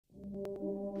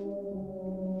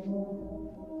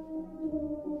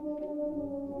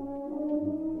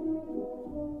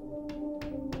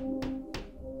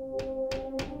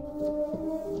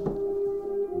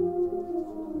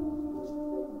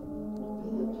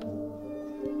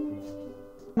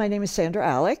My name is Sandra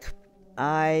Allik.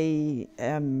 I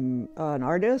am an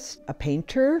artist, a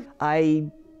painter. I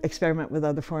experiment with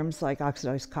other forms like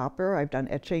oxidized copper. I've done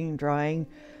etching, drawing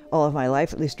all of my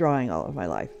life, at least drawing all of my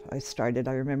life. I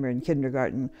remember in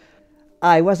kindergarten.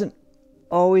 I wasn't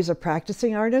always a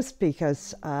practicing artist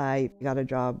because I got a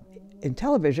job in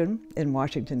television in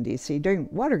Washington, D.C. during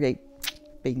Watergate.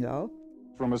 Bingo.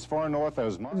 From as far north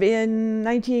as In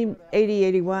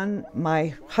 1980-81,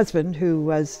 my husband, who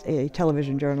was a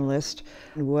television journalist,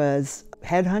 was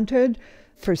headhunted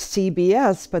for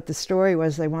CBS, but the story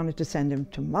was they wanted to send him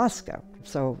to Moscow.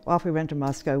 So off we went to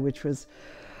Moscow, which was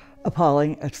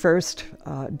appalling at first,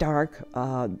 dark,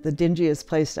 the dingiest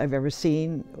place I've ever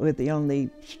seen, with the only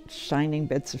shining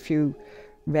bits, a few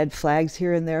red flags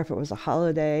here and there if it was a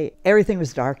holiday. Everything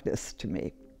was darkness to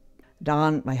me.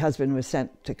 Don, my husband, was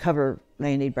sent to cover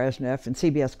Leonid Brezhnev, and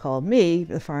CBS called me,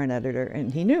 the foreign editor,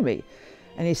 and he knew me.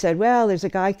 And he said, well, there's a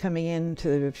guy coming into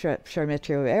the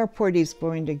Sheremetyevo airport. He's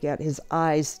going to get his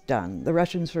eyes done. The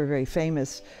Russians were very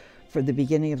famous for the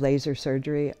beginning of laser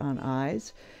surgery on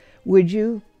eyes. Would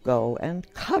you go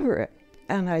and cover it?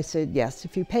 And I said, yes,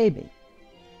 if you pay me.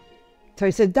 So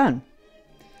he said, done.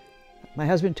 My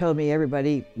husband told me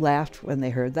everybody laughed when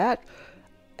they heard that.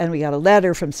 And we got a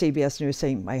letter from CBS News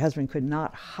saying my husband could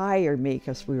not hire me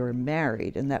because we were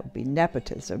married and that would be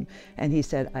nepotism. And he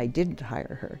said, I didn't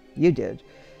hire her, you did.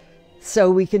 So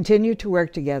we continued to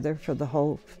work together for the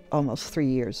whole almost 3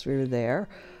 years we were there.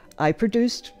 I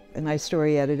produced and I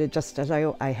story edited just as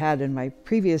I had in my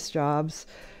previous jobs.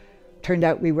 Turned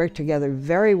out we worked together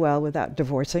very well without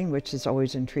divorcing, which is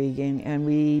always intriguing.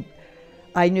 And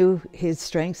I knew his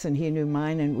strengths and he knew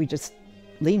mine, and we just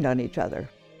leaned on each other.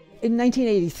 In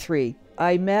 1983,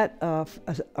 I met a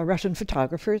Russian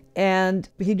photographer, and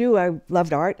he knew I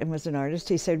loved art and was an artist.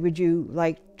 He said, would you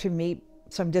like to meet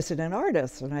some dissident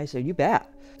artists? And I said, you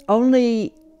bet.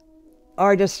 Only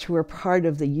artists who were part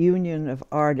of the union of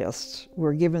artists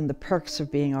were given the perks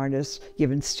of being artists,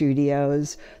 given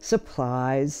studios,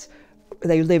 supplies.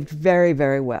 They lived very,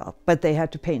 very well, but they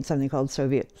had to paint something called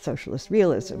Soviet Socialist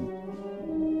Realism.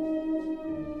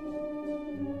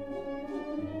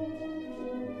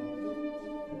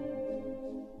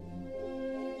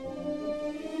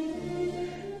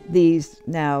 These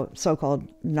now so-called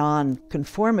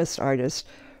non-conformist artists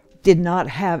did not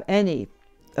have any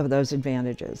of those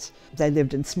advantages. They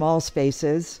lived in small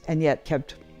spaces and yet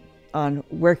kept on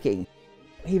working.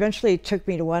 He eventually took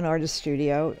me to one artist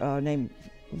studio named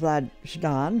Vlad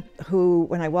Zhdan, who,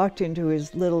 when I walked into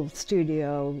his little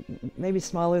studio, maybe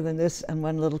smaller than this, and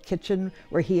one little kitchen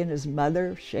where he and his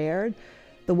mother shared,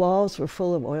 the walls were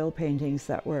full of oil paintings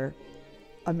that were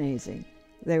amazing.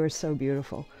 They were so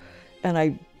beautiful. And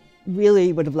I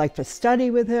really would have liked to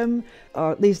study with him,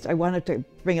 or at least I wanted to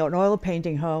bring an oil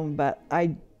painting home, but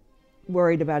I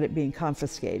worried about it being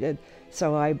confiscated.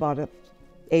 So I bought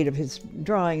 8 of his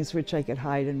drawings, which I could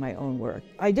hide in my own work.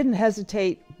 I didn't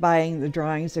hesitate buying the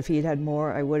drawings. If he'd had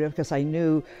more, I would have, because I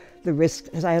knew the risk,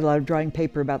 because I had a lot of drawing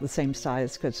paper about the same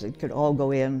size, because it could all go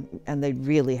in and they'd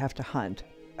really have to hunt.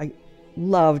 I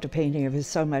loved a painting of his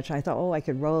so much. I thought, oh, I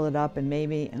could roll it up and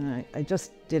maybe, and I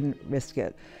just didn't risk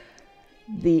it.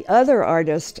 The other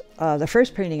artist, the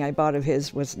first painting I bought of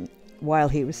his was while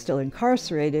he was still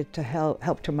incarcerated to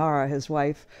help Tamara, his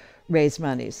wife, raise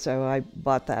money. So I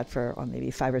bought that for maybe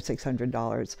 $500 or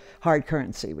 $600, hard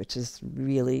currency, which is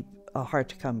really hard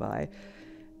to come by.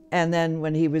 And then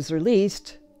when he was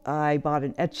released, I bought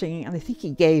an etching, and I think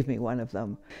he gave me one of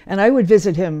them. And I would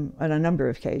visit him on a number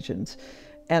of occasions.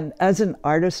 And as an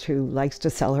artist who likes to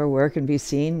sell her work and be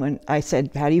seen, when I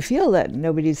said, how do you feel that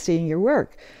nobody's seeing your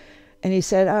work? And he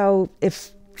said, oh, if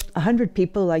 100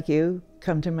 people like you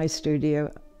come to my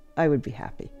studio, I would be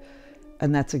happy.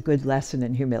 And that's a good lesson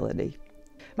in humility.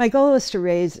 My goal is to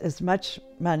raise as much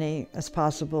money as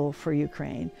possible for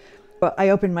Ukraine. But I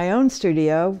opened my own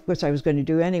studio, which I was going to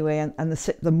do anyway, and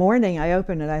the morning I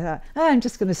opened it, I thought, I'm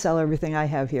just going to sell everything I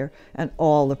have here, and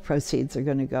all the proceeds are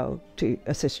going to go to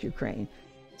assist Ukraine.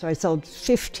 So I sold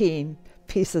 15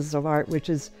 pieces of art, which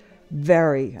is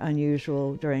very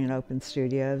unusual during an open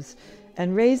studios,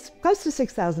 and raised close to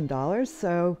 $6,000,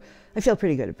 so I feel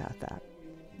pretty good about that.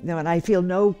 You know, and I feel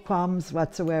no qualms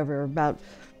whatsoever about,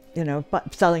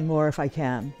 selling more if I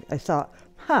can. I thought,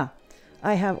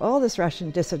 I have all this Russian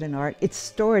dissident art. It's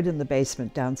stored in the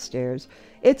basement downstairs.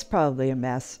 It's probably a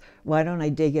mess. Why don't I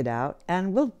dig it out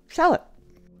and we'll sell it?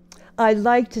 I'd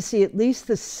like to see at least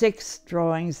the 6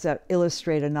 drawings that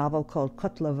illustrate a novel called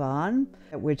Kotlovan,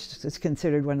 which is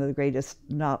considered one of the greatest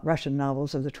Russian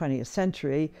novels of the 20th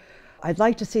century. I'd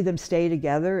like to see them stay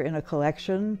together in a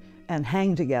collection and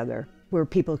hang together where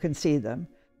people can see them.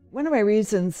 One of my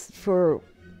reasons for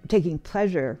taking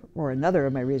pleasure, or another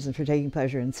of my reasons for taking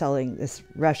pleasure in selling this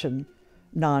Russian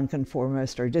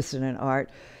nonconformist or dissident art,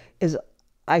 is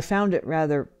I found it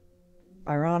rather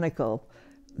ironical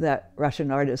that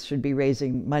Russian artists should be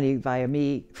raising money via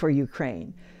me for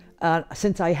Ukraine.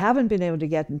 Since I haven't been able to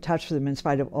get in touch with them in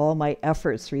spite of all my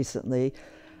efforts recently,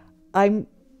 I'm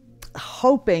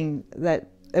hoping that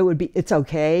it's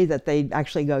okay, that they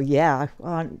actually go, yeah,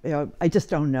 I just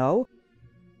don't know.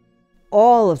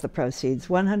 All of the proceeds,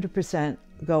 100%,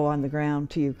 go on the ground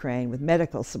to Ukraine with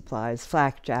medical supplies,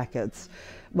 flak jackets,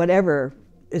 whatever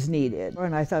is needed.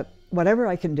 And I thought, whatever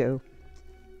I can do,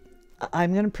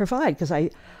 I'm going to provide, because I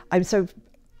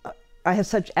have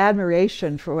such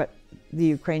admiration for what the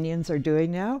Ukrainians are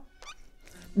doing now.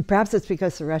 Perhaps it's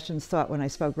because the Russians thought when I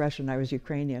spoke Russian I was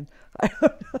Ukrainian. I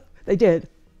don't know. They did.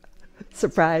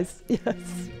 Surprise, yes.